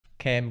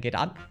Cam geht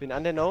an. Bin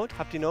an der Note,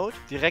 hab die Note.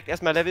 Direkt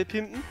erstmal Level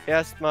pimpen.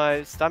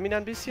 Erstmal Stamina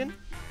ein bisschen.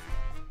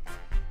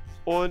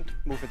 Und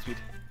Movement Speed.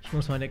 Ich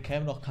muss meine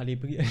Cam noch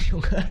kalibrieren,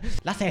 Junge.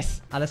 Lass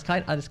es! Alles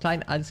klein, alles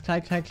klein, alles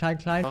klein, klein, klein,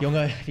 klein. Ach.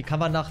 Junge, wie kann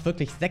man nach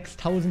wirklich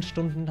 6000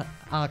 Stunden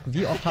Arc,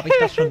 wie oft habe ich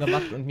das schon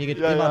gemacht und mir geht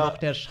immer noch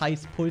der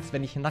scheiß Puls,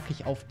 wenn ich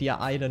nackig auf der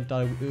Island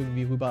da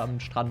irgendwie rüber am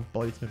Strand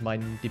bolz mit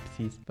meinen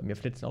Dipsies. Bei mir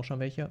flitzen auch schon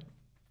welche.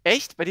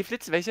 Echt? Bei dir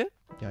flitzen welche?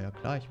 Ja,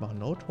 klar, ich mache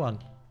Note One.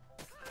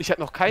 Ich hab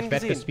noch keinen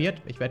gesehen.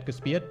 Ich werd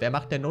gespiert. Wer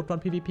macht der Note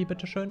One PvP,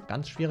 bitteschön?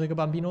 Ganz schwierige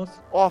Bambinos.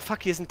 Oh,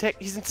 fuck, hier sind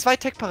zwei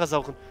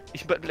Tech-Parasauren.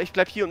 Ich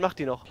bleib hier und mach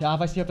die noch. Ja,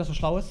 weiß nicht, ob das so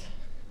schlau ist.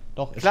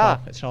 Doch, ist klar.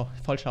 Schlau, ist schlau.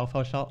 Voll schlau,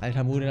 voll schlau.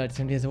 Alter Munin, als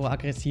wenn wir so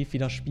aggressiv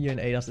wieder spielen,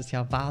 ey, das ist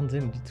ja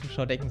Wahnsinn. Die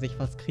Zuschauer denken sich,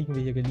 was kriegen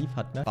wir hier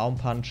geliefert, ne?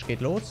 Baumpunch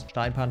geht los,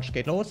 Steinpunch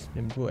geht los.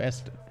 Nimm du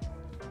erst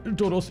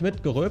Dodos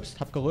mit, geröbst,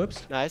 hab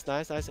geröbst. Nice,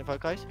 nice, nice,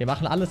 erfolgreich. Wir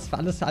machen alles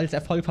als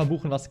Erfolg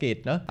verbuchen, was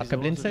geht, ne? Hab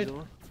geblinzelt.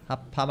 Sowieso.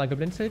 Hab ein paar Mal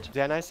geblinzelt.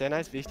 Sehr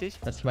nice, wichtig.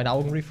 Dass ich meine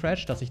Augen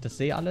refresh, dass ich das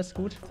sehe, alles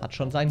gut. Hat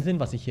schon seinen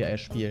Sinn, was ich hier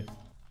spiele.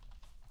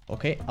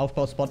 Okay,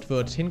 Aufbauspot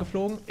wird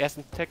hingeflogen.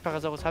 Ersten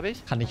Tech-Parasaurus habe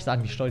ich. Kann nicht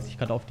sagen, wie stolz ich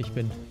gerade auf dich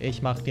bin.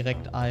 Ich mache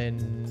direkt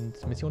ein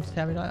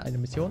Missionsterminal, eine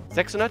Mission.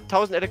 600,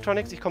 1000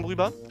 Electronics, ich komme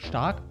rüber.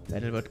 Stark.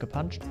 Level wird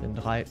gepuncht. In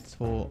 3,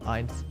 2,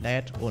 1,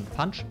 lädt und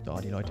punch.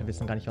 Oh, die Leute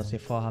wissen gar nicht, was wir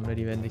vorhaben. Ne?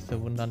 Die werden sich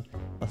so wundern.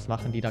 Was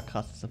machen die da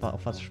krass? Aber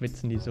auf was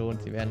schwitzen die so?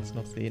 Und sie werden es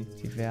noch sehen.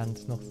 Sie werden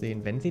es noch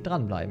sehen, wenn sie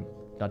dranbleiben.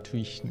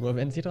 Natürlich nur,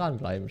 wenn sie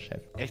dranbleiben,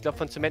 Chef. Ich glaube,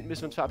 von Zement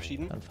müssen wir uns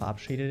verabschieden. Dann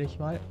verabschiede dich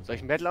mal. Soll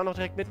ich Metal auch noch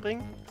direkt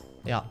mitbringen?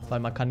 Ja, weil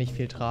man kann nicht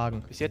viel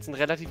tragen. Bis jetzt ein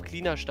relativ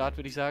cleaner Start,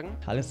 würde ich sagen.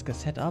 Alles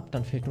gesetupt,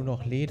 dann fehlt nur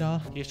noch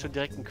Leder. Hier ist schon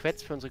direkt ein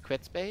Quetz für unsere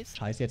Quetz-Base.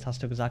 Scheiße, jetzt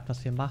hast du gesagt,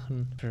 was wir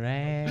machen.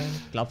 Prank.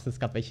 Glaubst du, es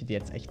gab welche, die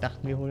jetzt echt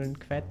dachten, wir holen einen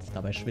Quetz?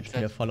 Dabei schwitzen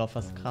wir voll auf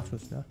was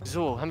Krasses, ne?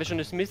 So, haben wir schon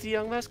eine Smithy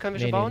irgendwas? Können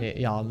wir schon bauen? Nee.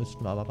 Ja,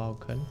 müssten wir aber bauen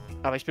können.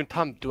 Aber ich bin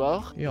pumped, du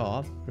auch?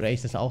 Ja,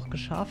 Race ist auch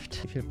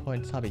geschafft. Wie viele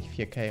Points habe ich?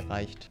 4K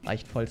reicht.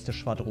 Reicht vollste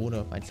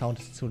Schwadrone. Mein Sound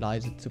ist zu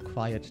leise, zu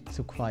quiet,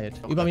 zu quiet.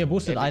 Okay. Über mir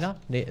boostet einer.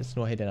 Nee, ist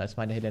nur Helena, ist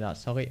meine Helena,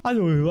 sorry.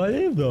 Hallo, Überlebender.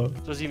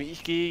 So, Simi,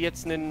 ich gehe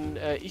jetzt einen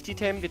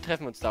Ich-Detam, wir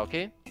treffen uns da,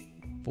 okay?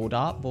 Wo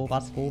da? Wo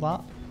was? Wo war?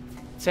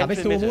 Da Zentral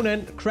bist du, Mitte.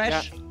 Munin.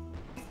 Crash. Ja.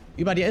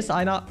 Über dir ist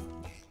einer.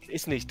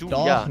 Ist nicht, du,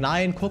 Doch, ja.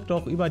 nein, guck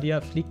doch über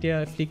dir. Fliegt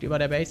über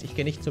der Base. Ich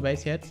gehe nicht zur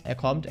Base jetzt. Er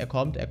kommt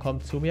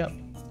zu mir.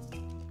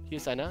 Hier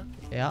ist einer.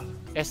 Ja.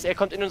 Er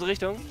kommt in unsere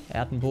Richtung.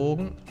 Er hat einen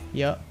Bogen.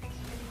 Hier.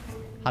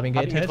 Hab ihn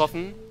Hab ihn gehittet.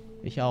 getroffen.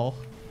 Ich auch.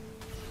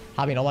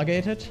 Hab ihn nochmal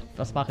gehittet.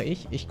 Was mache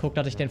ich? Ich guck,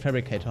 dass ich den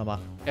Fabricator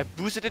mache. Er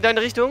boostet in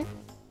deine Richtung.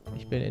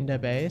 Ich bin in der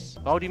Base.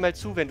 Bau die mal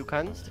zu, wenn du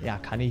kannst. Ja,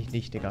 kann ich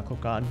nicht, Digga.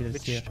 Guck mal an, wie das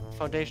Mit hier...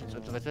 Foundations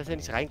und so, dass er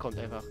nicht reinkommt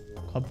einfach.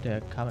 Kommt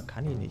der...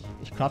 Kann ich nicht.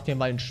 Ich craft dir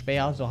mal einen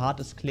Speer, so hart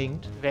es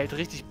klingt. Wäre halt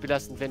richtig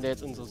belastend, wenn der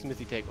jetzt unsere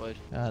Smithy take holt.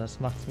 Ja,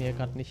 das macht's mir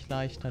gerade nicht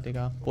leichter,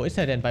 Digga. Wo ist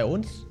er denn? Bei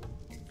uns?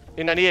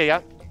 In der Nähe,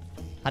 ja.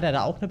 Hat er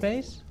da auch eine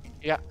Base?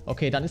 Ja.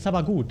 Okay, dann ist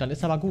aber gut.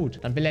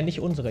 Dann will er nicht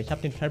unsere. Ich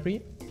hab den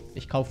Fabry.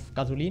 Ich kauf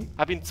Gasolin.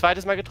 Hab ihn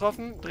zweites Mal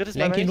getroffen, drittes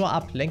Mal. Lenk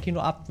ihn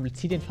nur ab.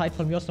 Zieh den Fight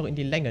von mir aus noch in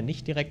die Länge.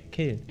 Nicht direkt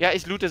killen. Ja,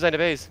 ich loote seine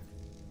Base.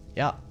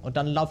 Ja, und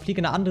dann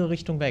fliege in eine andere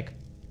Richtung weg.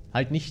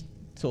 Halt nicht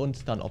zu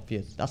uns dann,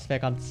 obvious. Das wäre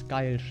ganz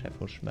geil, Chef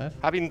Schmeff.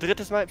 Hab ihn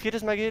viertes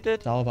Mal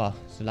gehittet. Sauber.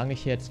 Solange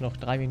ich hier jetzt noch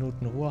 3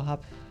 Minuten Ruhe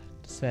habe,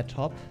 das wäre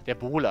top. Der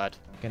Bolat.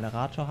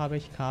 Generator habe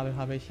ich, Kabel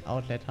habe ich,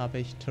 Outlet habe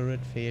ich,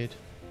 Turret fehlt.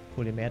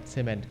 Polymer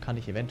Zement kann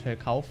ich eventuell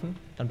kaufen.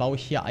 Dann baue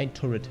ich hier ein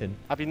Turret hin.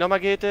 Hab ihn nochmal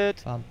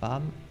gehittet. Bam,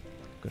 bam.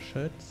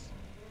 Geschütz.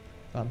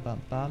 Bam, bam,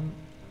 bam.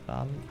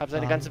 Bam, Hab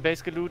seine ganze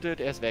Base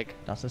gelootet, er ist weg.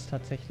 Das ist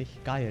tatsächlich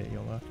geil,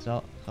 Junge.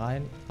 So,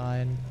 rein.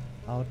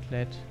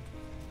 Outlet.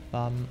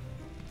 Bam,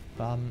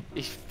 bam.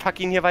 Ich fuck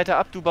ihn hier weiter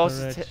ab, du baust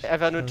Turret,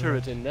 einfach nur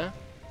Turret hin, ne?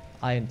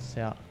 1,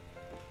 ja.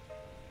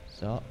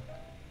 So.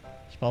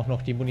 Ich brauche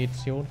noch die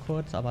Munition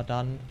kurz, aber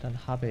dann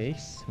habe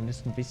ich's.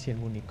 Zumindest ein bisschen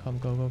Muni.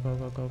 Komm,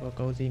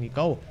 go, Simi,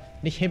 go.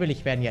 Nicht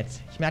hibbelig werden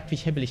jetzt. Ich merke, wie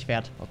ich hibbelig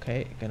werde.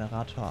 Okay,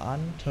 Generator an,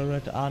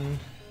 Turret an.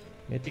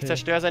 Mittel, Ich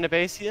zerstöre seine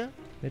Base hier.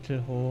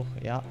 Mittel hoch,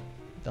 ja.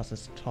 Das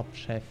ist top,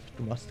 Chef.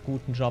 Du machst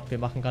guten Job. Wir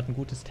machen gerade ein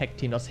gutes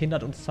Tech-Team. Das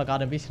hindert uns zwar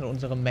gerade ein bisschen in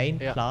unserem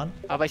Main-Plan.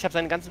 Ja, aber ich habe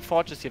seine ganzen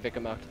Forges hier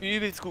weggemacht.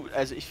 Übelst gut.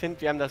 Also ich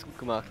finde, wir haben das gut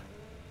gemacht.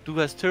 Du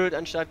hast Turret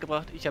an den Start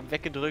gebracht, ich habe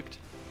weggedrückt.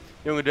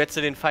 Junge, du hättest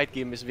dir den Fight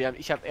geben müssen. Er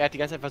hat die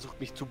ganze Zeit versucht,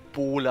 mich zu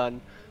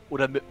bohlern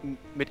oder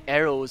mit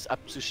Arrows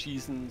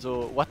abzuschießen.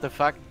 So, what the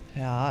fuck?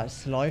 Ja,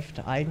 es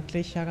läuft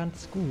eigentlich ja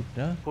ganz gut,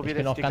 ne? Probier Ich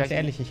bin das auch dir ganz gleich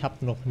ehrlich, ich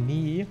habe noch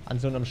nie an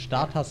so einem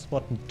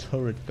Starter-Spot ein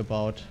Turret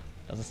gebaut.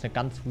 Das ist eine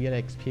ganz weirde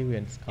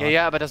Experience gerade.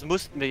 Ja, aber das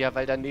mussten wir ja,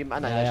 weil dann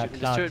nebenan einer steht.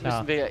 Und das Turret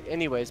klar. müssen wir ja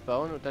anyways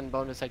bauen und dann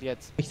bauen wir es halt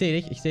jetzt. Ich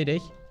sehe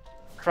dich.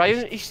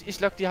 Cryo, ich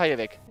lock die Haie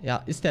weg.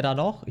 Ja, ist der da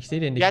noch? Ich sehe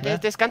den nicht Ja, mehr.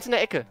 der ist ganz in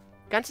der Ecke.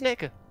 Ganz in der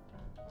Ecke.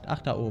 Ach,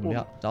 da oben,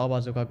 ja.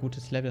 Sauber, sogar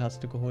gutes Level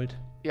hast du geholt.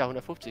 Ja,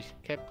 150.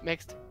 Cap,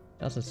 maxed.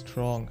 Das ist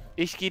strong.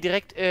 Ich gehe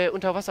direkt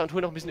unter Wasser und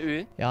hole noch ein bisschen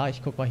Öl. Ja,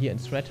 ich guck mal hier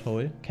ins Red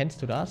Hole.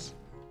 Kennst du das?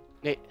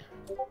 Nee.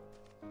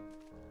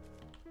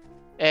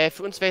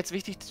 Für uns wäre jetzt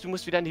wichtig, du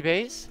musst wieder an die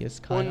Base. Hier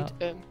ist keiner. Und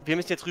wir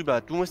müssen jetzt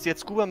rüber. Du musst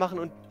jetzt Scuba machen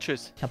und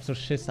tschüss. Ich hab so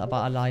Schiss,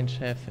 aber allein,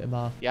 Chef,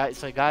 immer. Ja,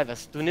 ist doch egal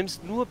was. Du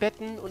nimmst nur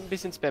Betten und ein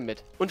bisschen Spam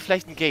mit. Und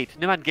vielleicht ein Gate.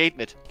 Nimm mal ein Gate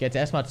mit. Ich gehe jetzt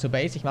erstmal zur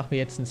Base. Ich mache mir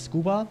jetzt ein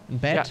Scuba, ein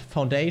Bett, Ja.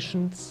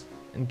 Foundations,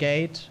 ein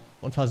Gate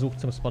und versuche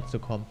zum Spot zu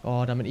kommen.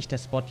 Oh, dann bin ich der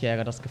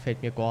Spotjäger. Das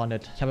gefällt mir gar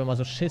nicht. Ich habe immer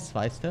so Schiss,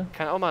 weißt du?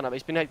 Kann auch machen, aber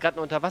ich bin halt gerade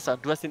noch unter Wasser.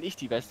 Du hast den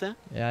Ichti, weißt du?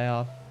 Ja,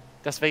 ja.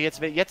 Das wäre jetzt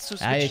zu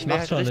switchen. Ja, ich wär mach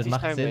halt schon, das richtig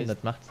macht Sinn, time-based.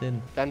 das macht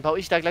Sinn. Dann baue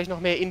ich da gleich noch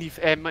mehr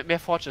mehr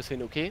Forges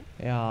hin, okay?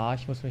 Ja,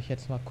 ich muss mich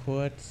jetzt mal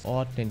kurz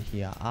ordnen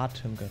hier.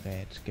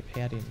 Atemgerät. Gib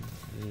her den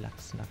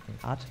Lachsnacken.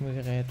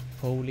 Atemgerät,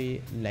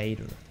 Foley,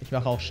 Ladle. Ich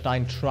mache auch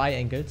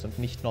Stein-Triangles und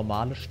nicht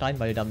normale Stein,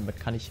 weil damit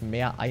kann ich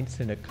mehr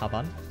einzelne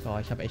covern. So,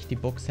 ich habe echt die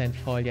Bookshand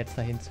voll, jetzt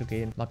dahin zu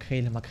gehen.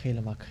 Makrele,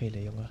 Makrele, Makrele,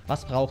 Junge.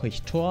 Was brauche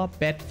ich? Tor,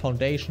 Bed,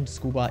 Foundation,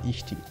 Scuba,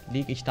 Ichti.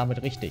 Liege ich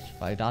damit richtig?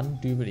 Weil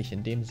dann dübel ich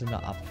in dem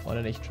Sinne ab.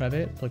 Oder nicht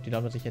Travel. Drück die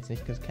Daumen, dass ich jetzt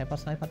nicht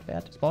Camper-Snipert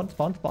werde. Spawn,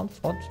 Spawn, Spawn,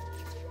 Spawn,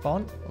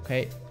 Spawn.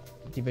 Okay.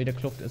 Die wilde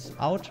Kluft ist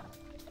out.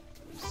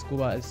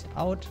 Scuba ist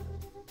out.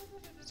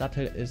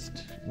 Sattel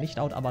ist nicht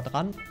out, aber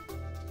dran.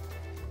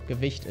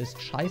 Gewicht ist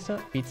scheiße.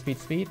 Speed, Speed,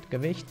 Speed.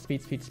 Gewicht,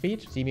 Speed, Speed,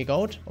 Speed. Simi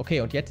Goat. Okay,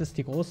 und jetzt ist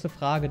die große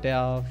Frage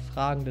der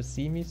Fragen des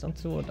Simis und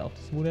so und auch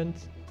des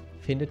Munins.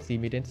 Findet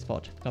Simi den Spot?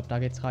 Ich glaube, da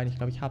geht's rein. Ich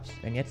glaube, ich hab's.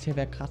 Wenn jetzt hier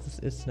wer krasses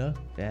ist, ne?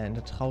 Wäre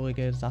eine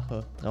traurige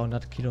Sache.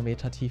 300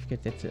 Kilometer tief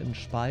geht's jetzt in den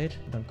Spalt.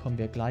 Und dann kommen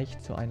wir gleich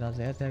zu einer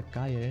sehr, sehr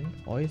geilen,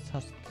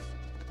 äußerst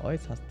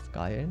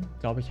geilen. Ich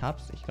glaube, ich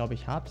hab's. Ich glaube,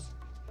 ich hab's.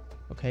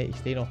 Okay, ich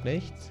sehe noch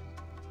nichts.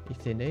 Ich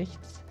sehe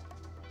nichts.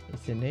 Ich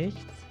sehe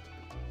nichts.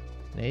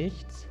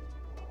 Nichts.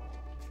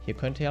 Hier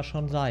könnte ja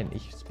schon sein.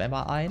 Ich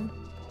spamme ein.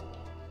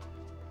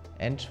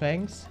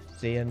 Endschwenks.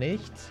 Sehe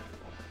nichts.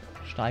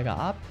 Steige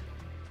ab.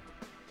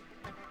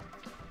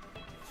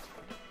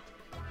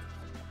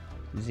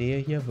 Sehe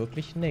hier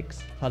wirklich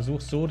nichts.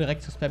 Versuch so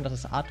direkt zu spammen, dass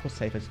es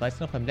Atro-safe ist.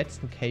 Weißt du noch, beim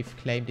letzten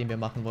Cave-Claim, den wir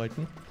machen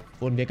wollten,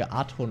 wurden wir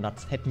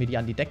geatro-nutzt. Hätten wir die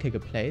an die Decke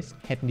geplaced,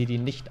 hätten die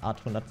nicht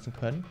atro-nutzen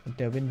können. Und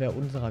der Win wäre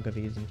unserer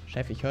gewesen.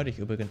 Chef, ich höre dich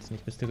übrigens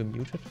nicht. Bist du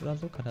gemutet oder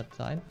so? Kann das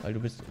sein? Weil du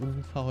bist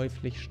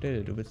unverhäuflich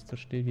still. Du bist so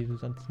still, wie du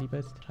sonst nie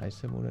bist.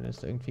 Scheiße, Munin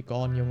ist irgendwie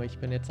gone, Junge. Ich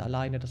bin jetzt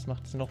alleine. Das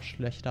macht's noch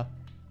schlechter.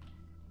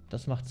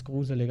 Das macht's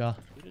gruseliger.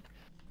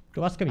 Du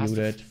warst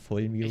gemutet.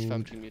 Full mute. Ich war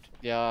gemutet.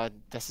 Ja,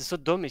 das ist so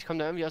dumm. Ich komme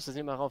da irgendwie aus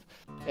der mal rauf.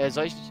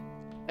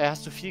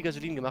 Hast du viel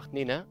Gasolin gemacht?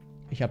 Nee, ne?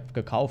 Ich habe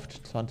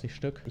gekauft, 20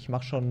 Stück. Ich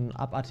mache schon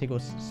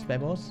abartigos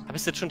Spammos.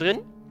 Bist du jetzt schon drin?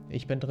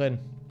 Ich bin drin.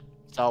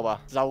 Sauber.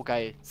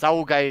 Saugeil.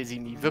 Saugeil,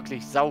 Simi.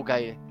 Wirklich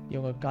saugeil.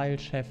 Junge, geil,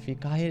 Chef. Wie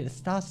geil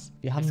ist das?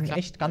 Wir haben einen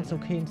echt ganz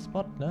okayen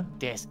Spot, ne?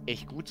 Der ist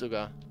echt gut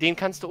sogar. Den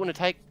kannst du ohne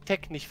Tech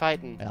nicht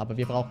fighten. Ja, aber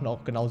wir brauchen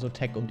auch genauso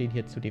Tech, um den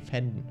hier zu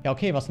defenden. Ja,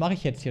 okay, was mache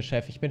ich jetzt hier,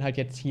 Chef? Ich bin halt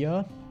jetzt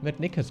hier mit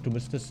Nickes.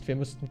 Wir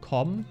müssten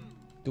kommen.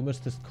 Du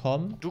müsstest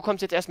kommen. Du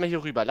kommst jetzt erstmal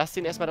hier rüber. Lass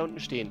den erstmal da unten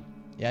stehen.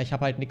 Ja, ich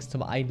habe halt nichts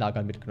zum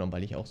Einlagern mitgenommen,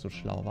 weil ich auch so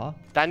schlau war.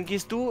 Dann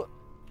willst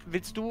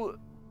du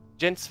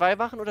Gen 2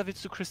 machen oder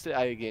willst du Crystal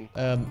Isle gehen?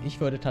 Ich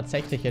würde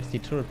tatsächlich jetzt die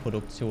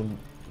Turret-Produktion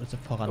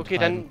vorantreiben, okay,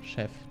 dann,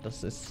 Chef.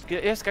 Das ist...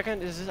 Ja,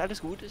 das ist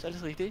alles gut, ist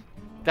alles richtig.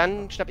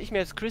 Dann schnapp ich mir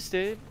jetzt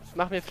Crystal,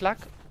 mach mir Flak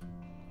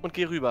und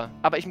geh rüber.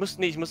 Aber ich muss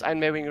einen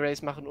Marrying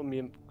Race machen, um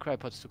mir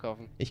Crypods zu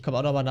kaufen. Ich komme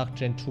auch nochmal nach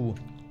Gen 2.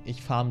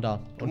 Ich farm da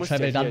und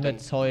travel dann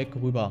mit Zeug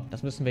rüber.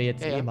 Das müssen wir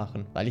jetzt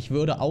machen. Weil ich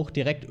würde auch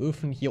direkt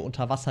Öfen hier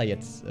unter Wasser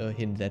jetzt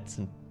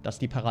hinsetzen. Dass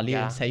die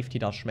parallelen Safety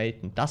da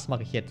schmelten. Das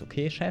mache ich jetzt,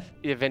 okay, Chef?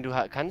 Ja, wenn du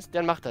kannst,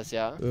 dann mach das,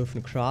 ja.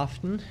 Öfen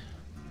craften.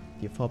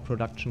 Die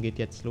Vorproduction geht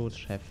jetzt los,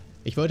 Chef.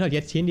 Ich wollte halt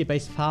jetzt hier in die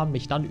Base farmen,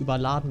 mich dann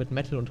überladen mit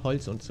Metal und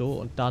Holz und so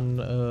und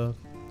dann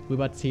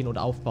rüberziehen und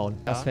aufbauen.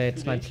 Das wäre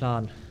jetzt mein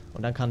Plan.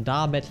 Und dann kann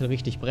da Metal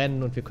richtig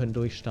brennen und wir können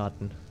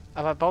durchstarten.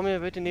 Aber bau mir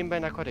bitte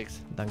nebenbei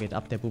Narcotics. Dann geht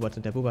ab der Bubatz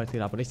und der Bubatz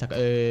geht ab. Und ich sag,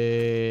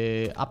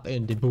 ab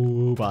in den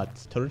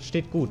Bubatz. Turret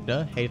steht gut,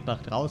 ne? Hält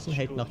nach draußen,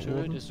 hält nach oben.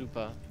 Turret ist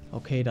super.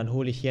 Okay, dann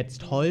hole ich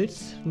jetzt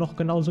Holz, noch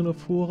genau so eine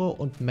Fuhre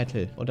und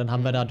Metal. Und dann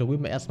haben wir da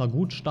drüben erstmal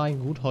gut Stein,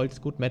 gut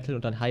Holz, gut Metal.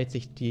 Und dann heilt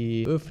sich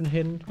die Öfen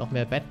hin, noch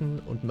mehr Betten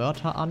und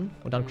Mörter an.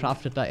 Und dann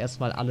craftet da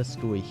erstmal alles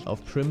durch.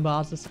 Auf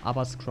Prim-Basis,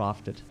 aber es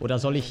craftet. Oder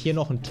soll ich hier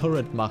noch ein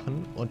Turret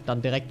machen und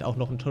dann direkt auch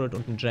noch ein Turret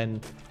und ein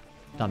Gen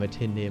damit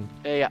hinnehmen?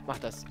 Ja, mach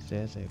das.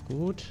 Sehr, sehr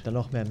gut. Dann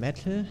noch mehr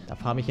Metal. Da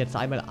farme ich jetzt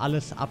einmal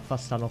alles ab,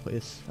 was da noch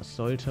ist. Das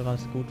sollte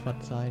gut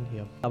was sein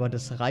hier. Aber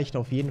das reicht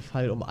auf jeden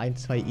Fall, um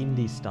 1, 2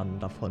 Indies dann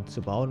davon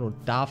zu bauen. Und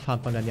da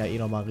farmt man dann ja eh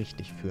nochmal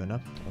richtig für,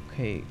 ne?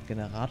 Okay,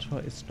 Generator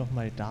ist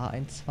nochmal da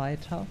ein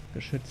zweiter.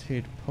 Geschütz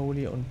fehlt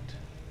Poly und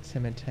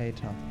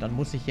Cementator. Dann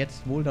muss ich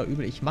jetzt wohl da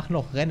übel... Ich mache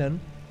noch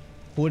Rennen.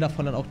 Hol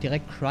davon dann auch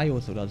direkt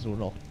Cryos oder so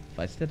noch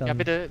weißt du? Dann, ja,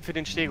 bitte für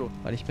den Stego.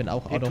 weil ich bin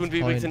auch Den out of tun wir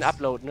übrigens points. in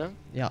Upload, ne?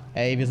 Ja,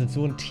 ey, wir sind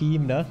so ein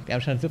Team, ne? Wir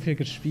haben schon so viel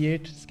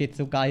gespielt. Es geht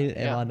so geil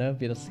immer, Ja. ne?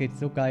 Das geht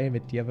so geil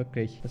mit dir,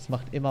 wirklich. Das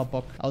macht immer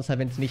Bock. Außer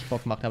wenn es nicht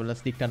Bock macht, aber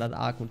das liegt dann an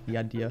Ark und nie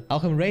an dir.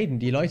 Auch im Raiden.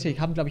 Die Leute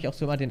haben, glaube ich, auch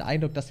so immer den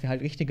Eindruck, dass wir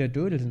halt richtige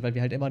Dödel sind, weil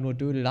wir halt immer nur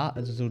Dödel,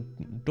 also so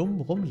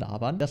dumm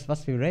rumlabern. Das,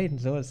 was wir raiden,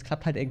 so, es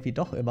klappt halt irgendwie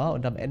doch immer.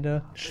 Und am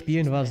Ende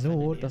spielen wir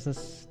so, dass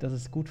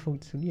es gut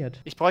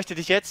funktioniert. Ich bräuchte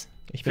dich jetzt.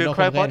 Ich bin für noch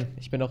im Crypod. Rennen.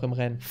 Ich bin noch im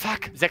Rennen.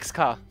 Fuck,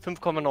 6K,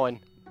 5,9.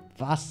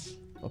 Was?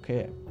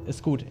 Okay,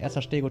 ist gut.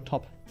 Erster Stego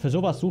top. Für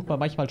sowas sucht man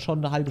manchmal schon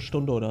eine halbe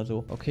Stunde oder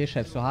so. Okay,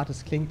 Chef, so hart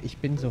es klingt, ich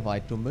bin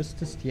soweit. Du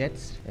müsstest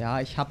jetzt...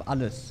 Ja, ich habe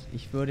alles.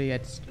 Ich würde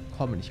jetzt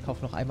kommen. Ich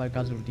kaufe noch einmal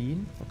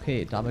Gasolin.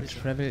 Okay, damit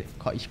Travel...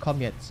 Ich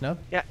komme jetzt, ne?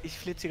 Ja, ich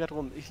flitze hier gerade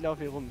rum. Ich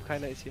laufe hier rum.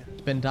 Keiner ist hier.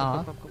 Ich bin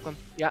da. Komm.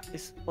 Ja,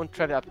 ist... Und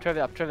Travel up.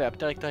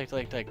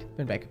 Direkt.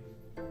 Bin weg.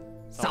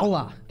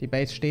 Sauer! Die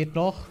Base steht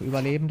noch.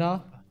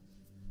 Überlebender.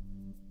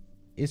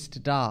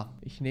 Ist da.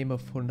 Ich nehme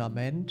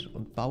Fundament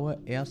und baue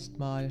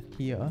erstmal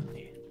hier.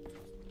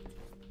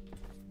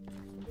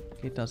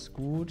 Geht das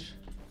gut?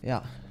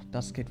 Ja,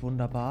 das geht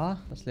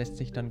wunderbar. Das lässt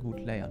sich dann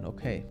gut layern.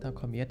 Okay, dann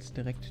kommen jetzt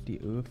direkt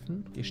die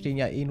Öfen. Die stehen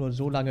ja eh nur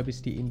so lange,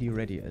 bis die Indie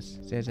ready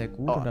ist. Sehr, sehr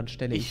gut. Und dann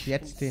stelle ich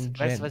jetzt den Gen.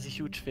 Weißt du, was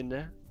ich huge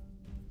finde?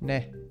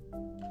 Ne.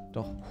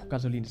 Doch,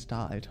 Gasolin ist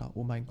da, Alter.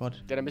 Oh mein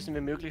Gott. Ja, dann müssen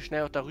wir möglichst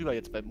schnell auch darüber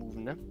jetzt beim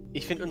Moven, ne?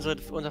 Ich finde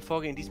unser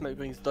Vorgehen diesmal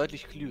übrigens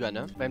deutlich klüger,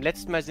 ne? Beim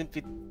letzten Mal sind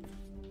wir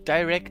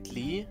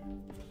directly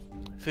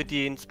für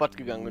den Spot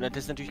gegangen. Und das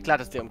ist natürlich klar,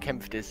 dass der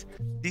umkämpft ist.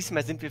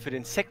 Diesmal sind wir für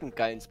den second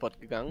geilen Spot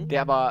gegangen,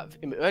 der aber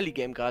im Early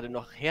Game gerade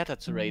noch härter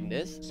zu raiden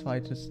ist.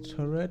 Zweites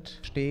Turret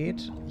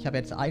steht. Ich habe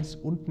jetzt eins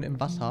unten im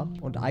Wasser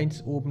und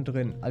eins oben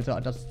drin. Also,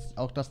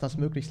 dass das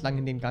möglichst lang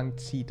in den Gang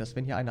zieht. Dass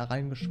wenn hier einer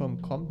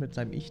reingeschwommen kommt mit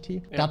seinem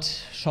Ichti,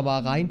 das schon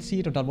mal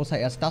reinzieht und dann muss er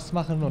erst das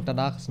machen und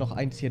danach ist noch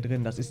eins hier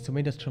drin. Das ist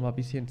zumindest schon mal ein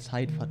bisschen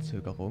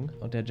Zeitverzögerung.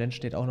 Und der Gen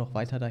steht auch noch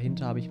weiter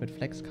dahinter. Habe ich mit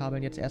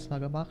Flexkabeln jetzt erstmal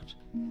gemacht.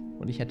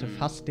 Und ich hätte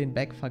fast den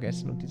Bag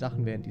vergessen und die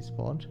Sachen wären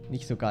despawned.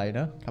 Nicht so geil,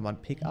 ne? Kann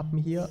man pick-upen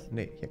hier?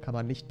 Ne, hier kann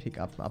man nicht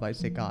pick-upen, aber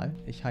ist egal.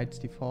 Ich heiz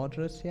die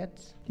Forges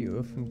jetzt. Die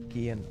Öfen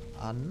gehen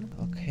an.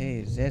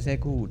 Okay, sehr, sehr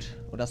gut.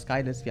 Und das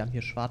Geile ist, wir haben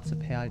hier schwarze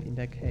Perlen in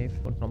der Cave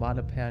und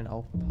normale Perlen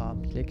auch ein paar.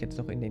 Ich lege jetzt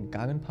noch in den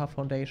Gang ein paar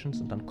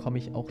Foundations und dann komme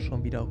ich auch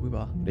schon wieder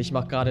rüber. Und ich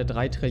mache gerade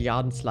 3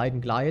 Trilliarden Slide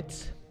and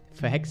Glides.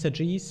 Für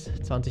Hexags,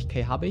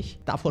 20k habe ich.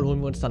 Davon holen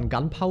wir uns dann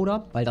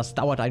Gunpowder, weil das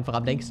dauert einfach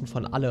am längsten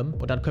von allem.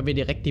 Und dann können wir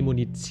direkt die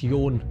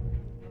Munition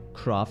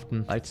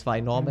craften. Weil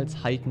 2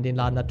 Normals halten den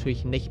Laden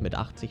natürlich nicht mit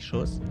 80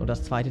 Schuss. Und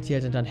das zweite Ziel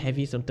sind dann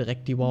Heavies und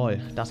direkt die Wall.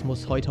 Das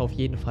muss heute auf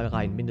jeden Fall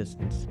rein,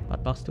 mindestens.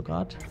 Was machst du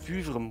gerade?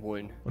 Vivre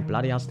holen. Und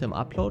Bloody hast du im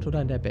Upload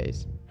oder in der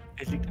Base?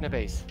 Es liegt in der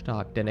Base.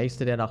 Stark. Der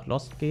nächste, der nach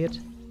Lost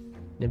geht,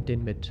 nimmt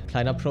den mit.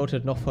 Kleiner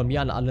Pro-Tipp noch von mir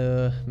an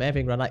alle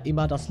Maving Runner.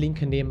 Immer das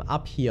linke nehmen,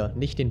 ab hier.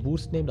 Nicht den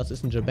Boost nehmen, das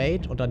ist ein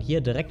Jebait. Und dann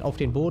hier direkt auf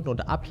den Boden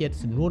und ab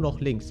jetzt nur noch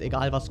links.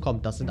 Egal was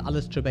kommt. Das sind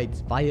alles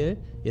Jebaits, weil,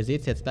 ihr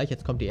seht es jetzt gleich,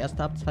 jetzt kommt die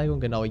erste Abzweigung.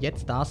 Genau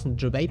jetzt, da ist ein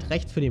Jebait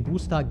rechts für den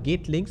Booster.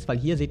 Geht links, weil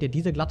hier seht ihr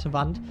diese glatte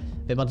Wand.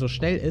 Wenn man so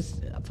schnell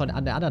ist,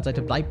 an der anderen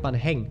Seite bleibt man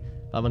hängen,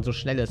 weil man so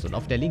schnell ist. Und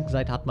auf der linken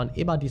Seite hat man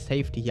immer die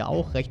Safety. Hier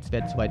auch. Rechts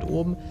wäre zu weit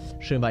oben.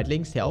 Schön weit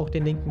links. Hier auch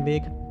den linken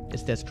Weg.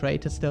 Ist der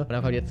straighteste. Und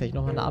dann kommt jetzt gleich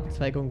nochmal eine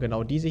Abzweigung.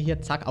 Genau diese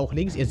hier. Zack, auch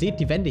links. Ihr seht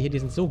die Wände hier, die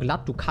sind so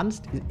glatt. Du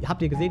kannst,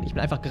 habt ihr gesehen, ich bin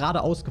einfach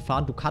geradeaus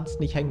gefahren. Du kannst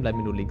nicht hängen bleiben,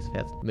 wenn du links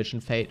fährst.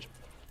 Mission failed.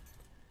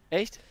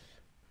 Echt?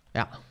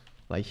 Ja,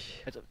 weil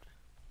ich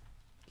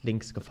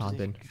links gefahren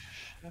bin.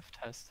 Geschafft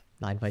hast.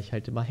 Nein, weil ich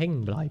halt immer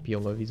hängen bleibe,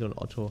 Junge, wie so ein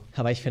Otto.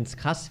 Aber ich finde es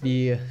krass,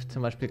 wie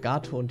zum Beispiel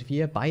Gato und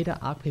wir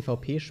beide Arc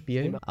PvP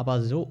spielen,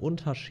 aber so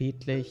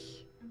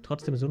unterschiedlich,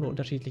 trotzdem so eine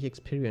unterschiedliche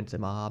Experience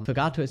immer haben. Für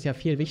Gato ist ja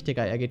viel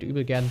wichtiger, er geht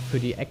übel gern für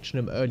die Action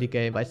im Early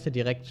Game, weißt du,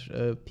 direkt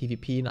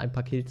PvP in ein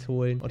paar Kills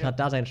holen und hat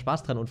da seinen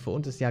Spaß dran. Und für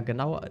uns ist ja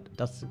genau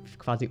das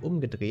quasi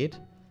umgedreht.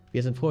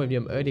 Wir sind froh, wenn wir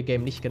im Early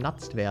Game nicht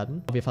genutzt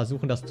werden. Wir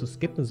versuchen das zu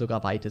skippen,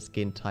 sogar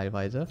weitestgehend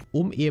teilweise,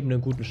 um eben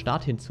einen guten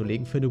Start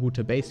hinzulegen für eine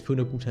gute Base, für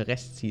eine gute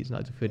Restseason,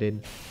 also für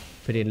den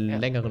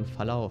längeren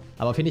Verlauf.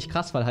 Aber finde ich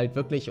krass, weil halt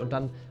wirklich, und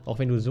dann, auch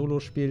wenn du Solo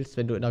spielst,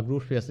 wenn du in einer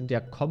Group spielst, sind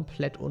ja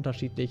komplett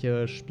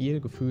unterschiedliche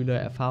Spielgefühle,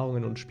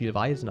 Erfahrungen und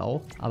Spielweisen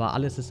auch. Aber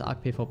alles ist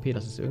Arc PvP,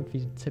 das ist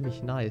irgendwie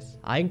ziemlich nice.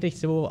 Eigentlich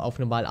so auf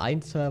einem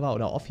Mal-1-Server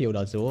oder Offi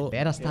oder so,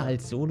 wäre das da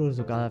als Solo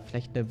sogar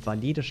vielleicht eine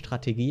valide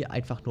Strategie,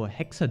 einfach nur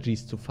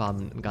Hexags zu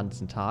farmen den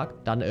ganzen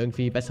Tag. Dann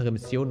irgendwie bessere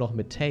Missionen noch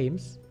mit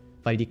Tames,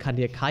 weil die kann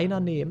dir keiner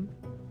nehmen.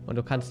 Und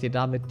du kannst dir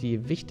damit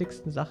die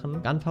wichtigsten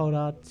Sachen,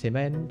 Gunpowder,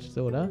 Zement,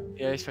 so, ne?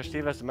 Ja, ich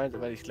verstehe, was du meinst,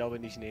 aber ich glaube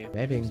nicht, nee.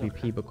 Maving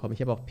VP bekommen.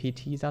 Ich habe auch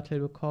PT-Sattel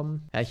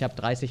bekommen. Ja, ich habe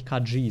 30k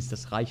Gs,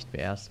 das reicht mir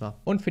erstmal.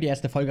 Und für die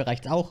erste Folge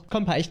reicht's auch.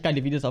 Kommen ein paar echt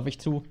geile Videos auf euch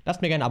zu.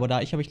 Lasst mir gerne ein Abo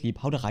da, ich hab euch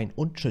lieb. Haut rein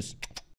und tschüss.